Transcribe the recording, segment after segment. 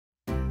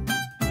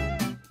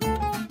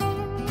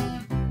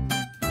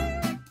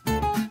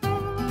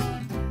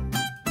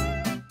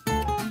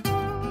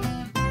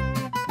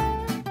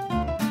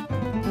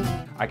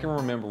I can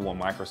remember when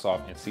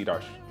Microsoft and C#.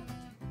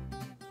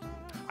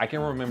 I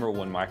can remember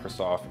when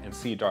Microsoft and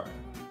C#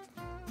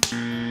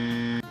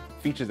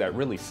 features that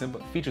really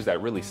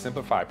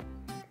simplify.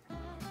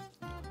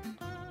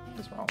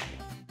 What's wrong with you?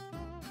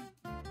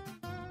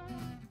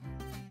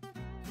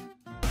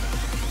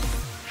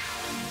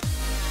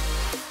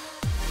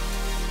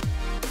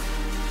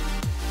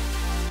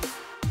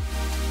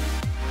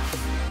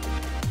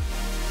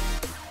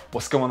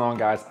 What's going on,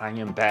 guys? I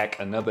am back,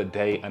 another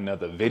day,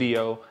 another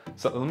video.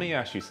 So let me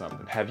ask you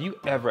something. Have you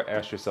ever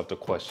asked yourself the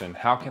question,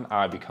 how can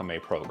I become a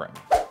programmer?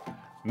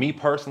 Me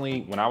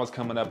personally, when I was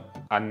coming up,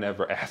 I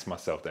never asked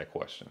myself that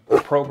question.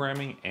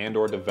 Programming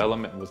and/or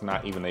development was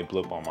not even a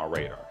blip on my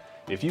radar.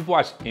 If you've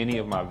watched any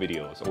of my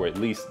videos, or at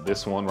least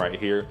this one right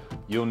here,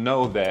 you'll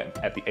know that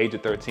at the age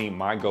of 13,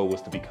 my goal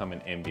was to become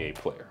an NBA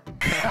player.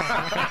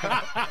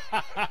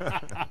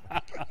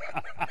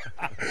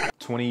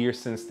 20 years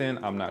since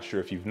then, I'm not sure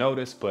if you've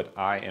noticed, but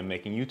I am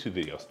making YouTube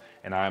videos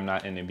and I am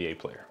not an NBA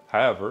player.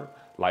 However,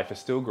 life is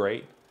still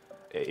great.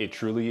 It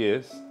truly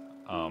is.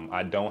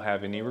 I don't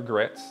have any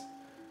regrets.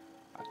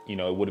 You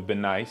know, it would have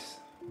been nice,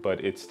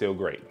 but it's still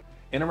great.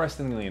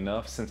 Interestingly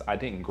enough, since I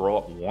didn't grow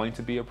up wanting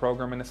to be a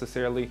programmer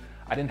necessarily,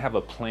 I didn't have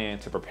a plan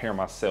to prepare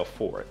myself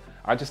for it.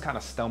 I just kind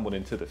of stumbled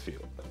into the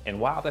field. And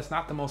while that's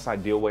not the most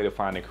ideal way to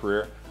find a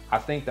career, I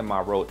think that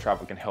my road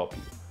travel can help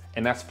you.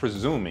 And that's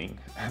presuming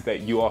that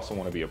you also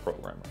want to be a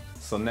programmer.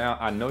 So now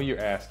I know you're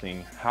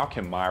asking, how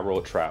can my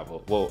road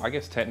travel? Well, I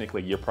guess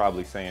technically you're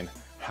probably saying,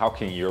 how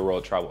can your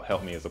road travel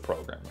help me as a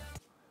programmer?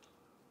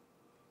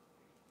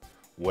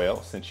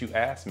 Well, since you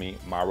asked me,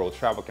 my road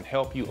travel can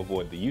help you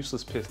avoid the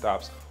useless pit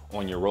stops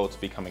on your road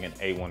to becoming an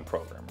A1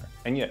 programmer.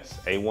 And yes,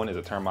 A1 is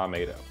a term I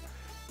made up.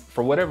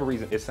 For whatever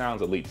reason, it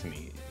sounds elite to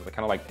me. It's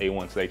kind of like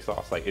A1 steak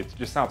sauce. Like, it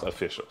just sounds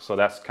official. So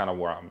that's kind of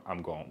where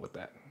I'm going with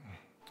that.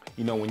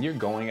 You know, when you're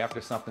going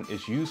after something,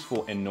 it's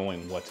useful in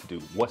knowing what to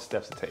do, what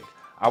steps to take.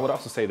 I would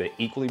also say that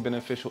equally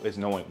beneficial is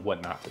knowing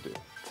what not to do.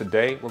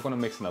 Today, we're going to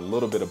mix in a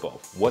little bit of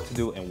both, what to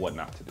do and what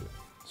not to do.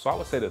 So I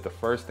would say that the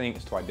first thing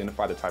is to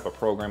identify the type of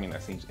programming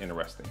that seems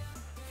interesting.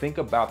 Think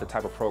about the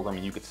type of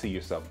programming you could see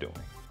yourself doing.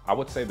 I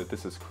would say that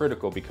this is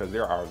critical because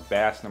there are a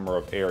vast number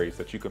of areas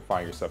that you can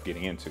find yourself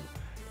getting into.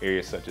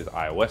 Areas such as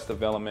iOS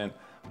development,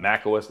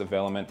 macOS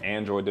development,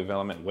 Android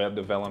development, web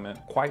development.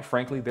 Quite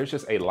frankly, there's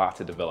just a lot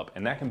to develop,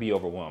 and that can be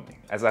overwhelming.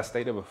 As I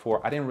stated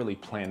before, I didn't really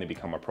plan to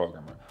become a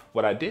programmer.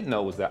 What I did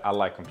know was that I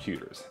like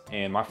computers,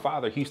 and my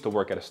father, he used to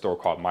work at a store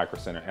called Micro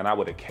Center, and I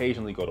would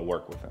occasionally go to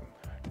work with him.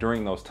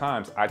 During those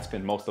times, I'd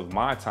spend most of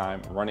my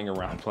time running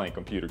around playing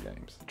computer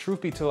games.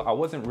 Truth be told, I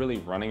wasn't really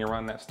running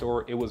around that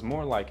store. It was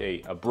more like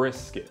a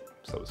brisk skip,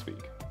 so to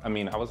speak. I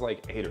mean, I was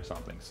like 8 or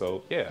something,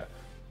 so yeah.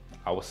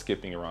 I was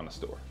skipping around the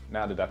store.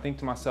 Now, did I think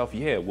to myself,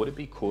 yeah, would it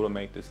be cool to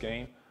make this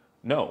game?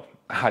 No,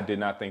 I did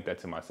not think that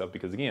to myself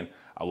because, again,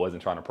 I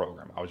wasn't trying to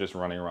program. I was just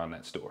running around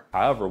that store.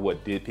 However,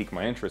 what did pique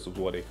my interest was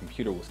what a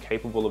computer was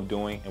capable of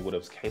doing and what it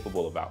was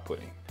capable of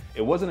outputting.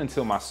 It wasn't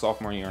until my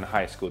sophomore year in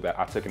high school that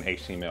I took an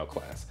HTML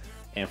class.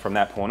 And from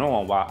that point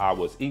on, while I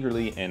was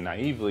eagerly and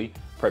naively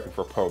prepping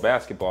for pro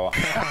basketball,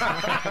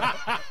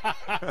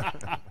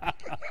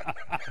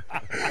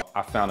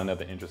 I found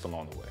another interest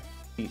along the way.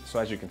 So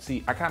as you can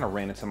see, I kind of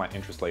ran into my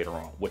interest later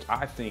on, which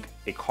I think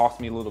it cost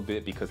me a little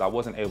bit because I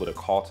wasn't able to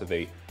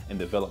cultivate and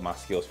develop my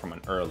skills from an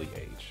early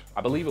age.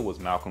 I believe it was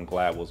Malcolm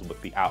Gladwell's with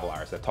The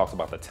Outliers that talks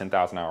about the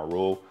 10,000 hour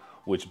rule,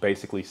 which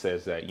basically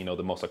says that, you know,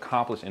 the most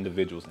accomplished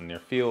individuals in their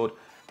field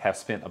have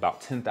spent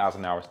about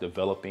 10,000 hours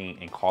developing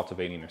and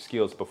cultivating their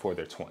skills before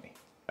they're 20.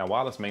 Now,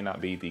 while this may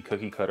not be the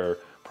cookie cutter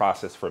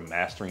process for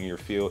mastering your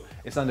field,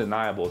 it's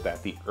undeniable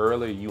that the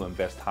earlier you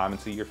invest time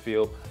into your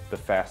field, the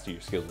faster your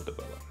skills will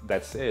develop.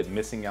 That said,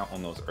 missing out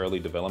on those early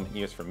development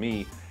years for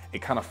me,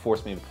 it kind of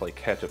forced me to play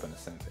catch up in a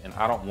sense. And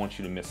I don't want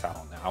you to miss out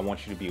on that. I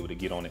want you to be able to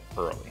get on it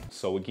early.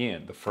 So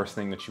again, the first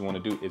thing that you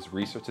want to do is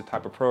research the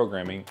type of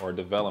programming or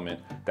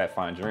development that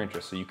finds your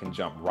interest so you can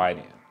jump right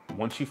in.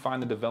 Once you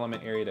find the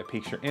development area that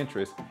piques your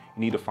interest, you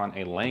need to find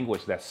a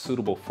language that's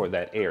suitable for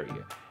that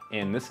area.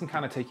 And this can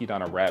kind of take you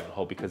down a rabbit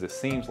hole because it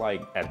seems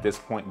like at this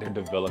point they're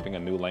developing a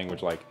new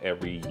language like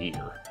every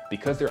year.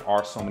 Because there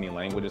are so many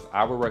languages,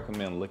 I would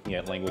recommend looking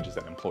at languages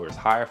that employers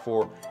hire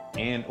for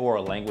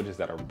and/or languages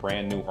that are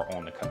brand new or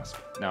on the cusp.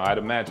 Now, I'd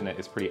imagine that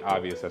it's pretty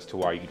obvious as to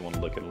why you'd want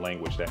to look at a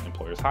language that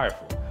employers hire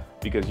for,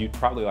 because you'd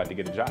probably like to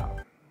get a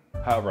job.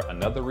 However,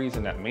 another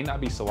reason that may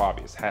not be so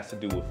obvious has to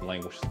do with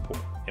language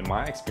support. In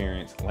my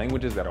experience,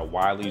 languages that are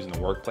widely used in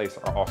the workplace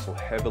are also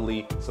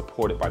heavily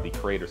supported by the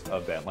creators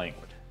of that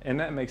language. And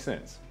that makes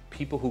sense.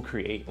 People who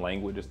create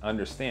languages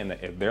understand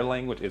that if their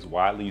language is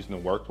widely used in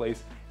the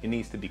workplace, it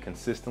needs to be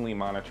consistently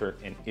monitored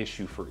and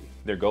issue-free.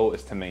 Their goal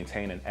is to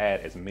maintain and add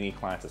as many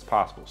clients as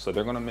possible. So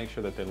they're gonna make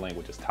sure that their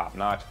language is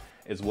top-notch,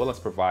 as well as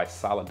provide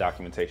solid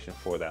documentation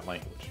for that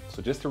language.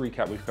 So just to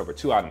recap, we've covered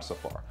 2 items so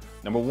far.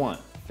 Number 1,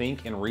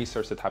 think and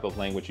research the type of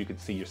language you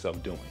could see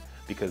yourself doing,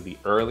 because the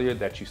earlier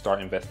that you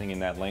start investing in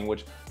that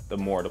language, the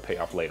more it'll pay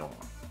off later on.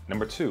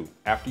 Number 2,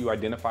 after you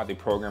identify the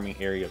programming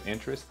area of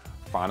interest,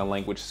 find a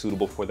language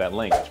suitable for that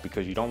language,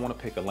 because you don't want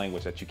to pick a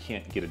language that you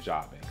can't get a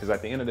job in. Because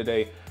at the end of the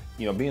day,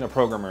 you know, being a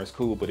programmer is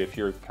cool, but if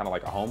you're kind of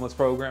like a homeless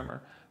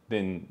programmer,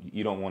 then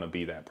you don't want to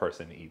be that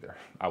person either,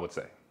 I would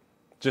say.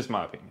 Just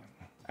my opinion.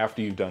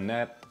 After you've done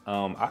that,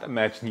 I'd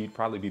imagine you'd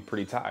probably be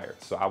pretty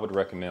tired. So I would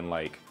recommend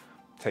like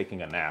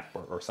taking a nap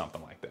or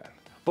something like that.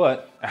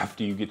 But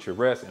after you get your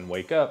rest and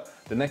wake up,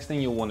 the next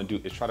thing you'll want to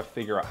do is try to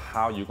figure out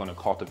how you're going to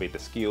cultivate the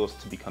skills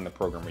to become the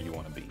programmer you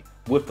want to be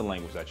with the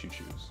language that you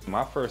choose.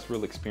 My first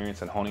real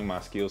experience in honing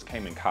my skills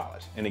came in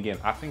college. And again,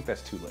 I think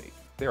that's too late.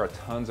 There are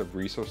tons of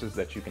resources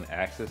that you can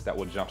access that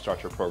will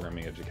jumpstart your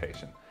programming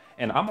education.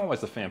 And I'm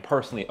always a fan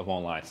personally of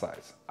online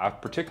sites.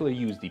 I've particularly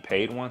used the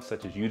paid ones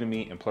such as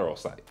Udemy and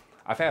Pluralsight.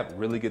 I've had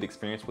really good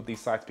experience with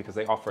these sites because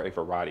they offer a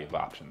variety of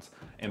options.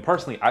 And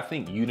personally, I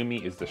think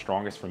Udemy is the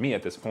strongest for me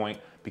at this point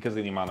because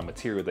of the amount of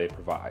material they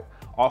provide.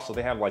 Also,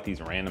 they have like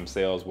these random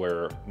sales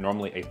where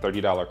normally a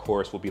 $30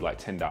 course will be like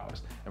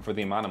 $10. And for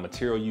the amount of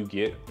material you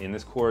get in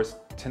this course,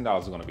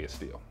 $10 is going to be a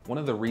steal. One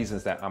of the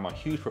reasons that I'm a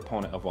huge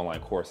proponent of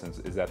online courses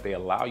is that they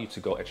allow you to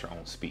go at your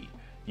own speed.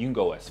 You can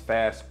go as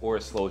fast or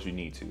as slow as you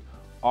need to.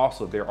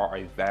 Also, there are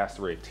a vast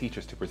array of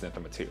teachers to present the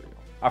material.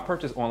 I've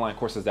purchased online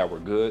courses that were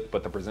good,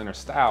 but the presenter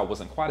style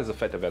wasn't quite as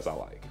effective as I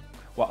like,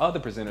 while other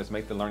presenters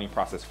make the learning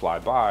process fly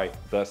by,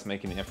 thus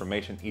making the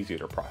information easier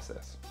to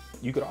process.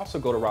 You could also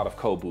go the route of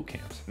code boot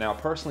camps. Now,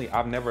 personally,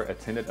 I've never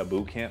attended a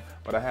boot camp,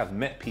 but I have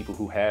met people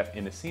who have,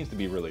 and it seems to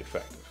be really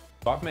effective.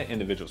 So I've met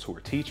individuals who were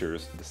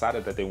teachers,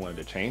 decided that they wanted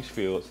to change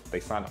fields, they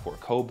signed up for a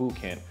code boot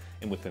camp,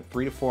 and within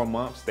 3 to 4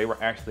 months, they were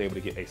actually able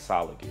to get a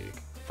solid gig.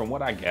 From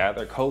what I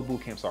gather, code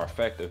boot camps are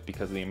effective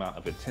because of the amount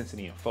of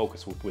intensity and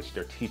focus with which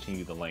they're teaching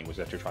you the language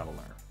that you're trying to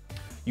learn.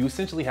 You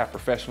essentially have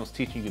professionals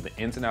teaching you the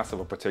ins and outs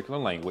of a particular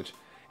language.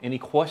 Any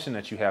question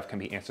that you have can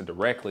be answered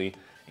directly,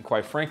 and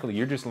quite frankly,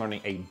 you're just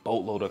learning a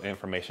boatload of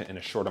information in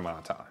a short amount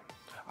of time.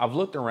 I've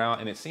looked around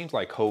and it seems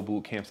like code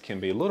boot camps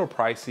can be a little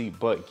pricey,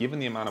 but given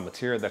the amount of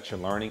material that you're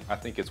learning, I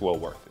think it's well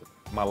worth it.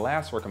 My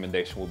last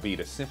recommendation will be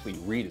to simply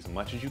read as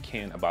much as you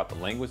can about the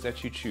language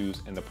that you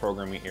choose and the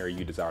programming area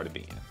you desire to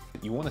be in.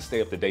 You want to stay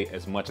up to date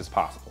as much as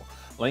possible.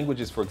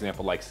 Languages, for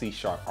example, like C#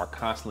 are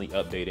constantly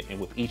updated, and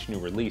with each new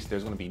release,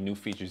 there's going to be new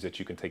features that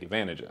you can take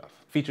advantage of.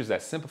 Features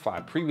that simplify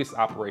previous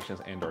operations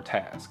and/or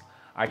tasks.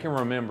 I can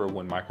remember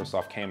when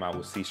Microsoft came out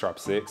with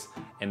C#6,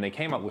 and they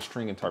came out with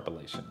string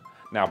interpolation.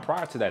 Now,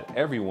 prior to that,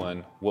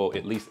 everyone, well,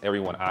 at least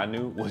everyone I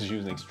knew, was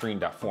using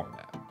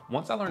string.format.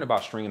 Once I learned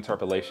about string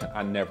interpolation,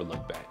 I never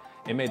looked back.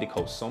 It made the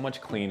code so much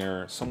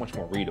cleaner, so much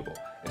more readable,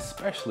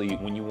 especially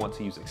when you want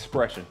to use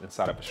expressions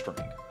inside of a string.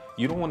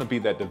 You don't want to be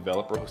that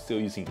developer who's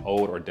still using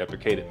old or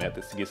deprecated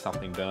methods to get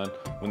something done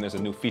when there's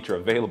a new feature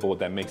available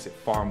that makes it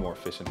far more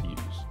efficient to use.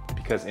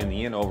 Because in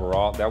the end,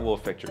 overall, that will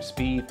affect your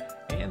speed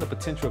and the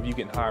potential of you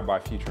getting hired by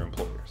future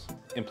employers.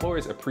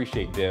 Employers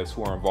appreciate devs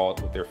who are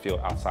involved with their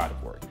field outside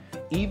of work,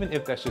 even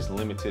if that's just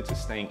limited to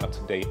staying up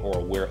to date or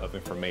aware of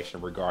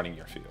information regarding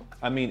your field.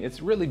 I mean,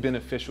 it's really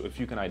beneficial if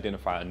you can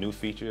identify a new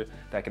feature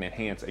that can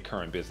enhance a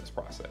current business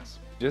process.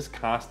 Just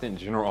constant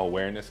general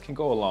awareness can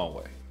go a long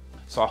way.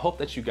 So I hope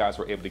that you guys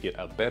were able to get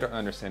a better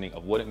understanding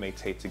of what it may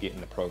take to get in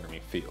the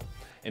programming field.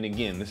 And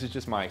again, this is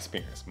just my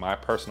experience, my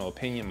personal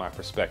opinion, my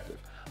perspective.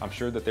 I'm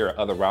sure that there are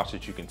other routes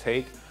that you can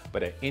take,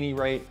 but at any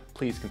rate,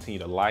 please continue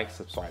to like,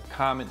 subscribe,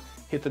 comment,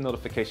 hit the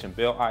notification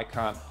bell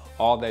icon,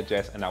 all that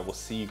jazz, and I will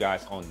see you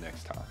guys on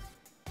next time.